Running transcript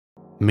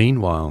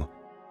Meanwhile,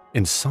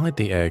 inside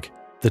the egg,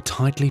 the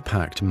tightly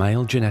packed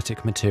male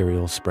genetic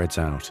material spreads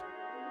out.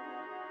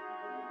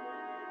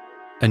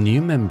 A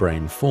new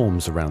membrane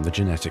forms around the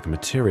genetic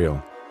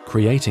material,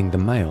 creating the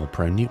male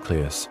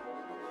pronucleus.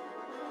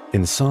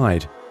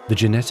 Inside, the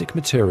genetic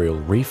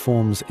material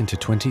reforms into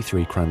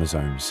 23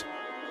 chromosomes.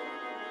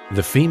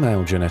 The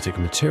female genetic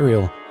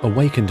material,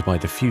 awakened by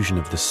the fusion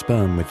of the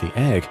sperm with the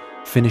egg,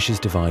 finishes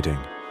dividing,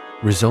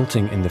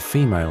 resulting in the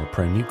female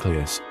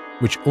pronucleus,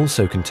 which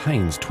also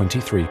contains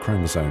 23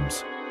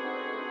 chromosomes.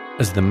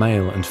 As the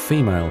male and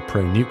female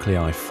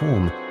pronuclei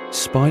form,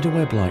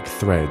 spiderweb-like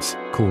threads,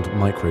 called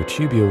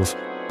microtubules,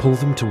 pull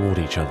them toward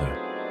each other.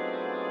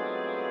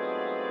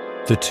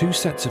 The two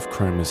sets of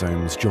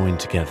chromosomes join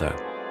together,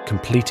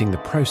 completing the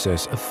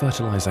process of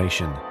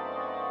fertilization.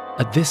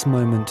 At this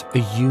moment, a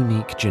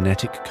unique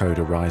genetic code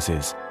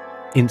arises,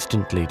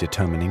 instantly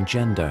determining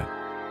gender,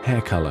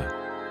 hair color,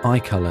 eye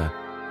color,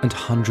 and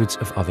hundreds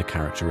of other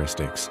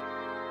characteristics.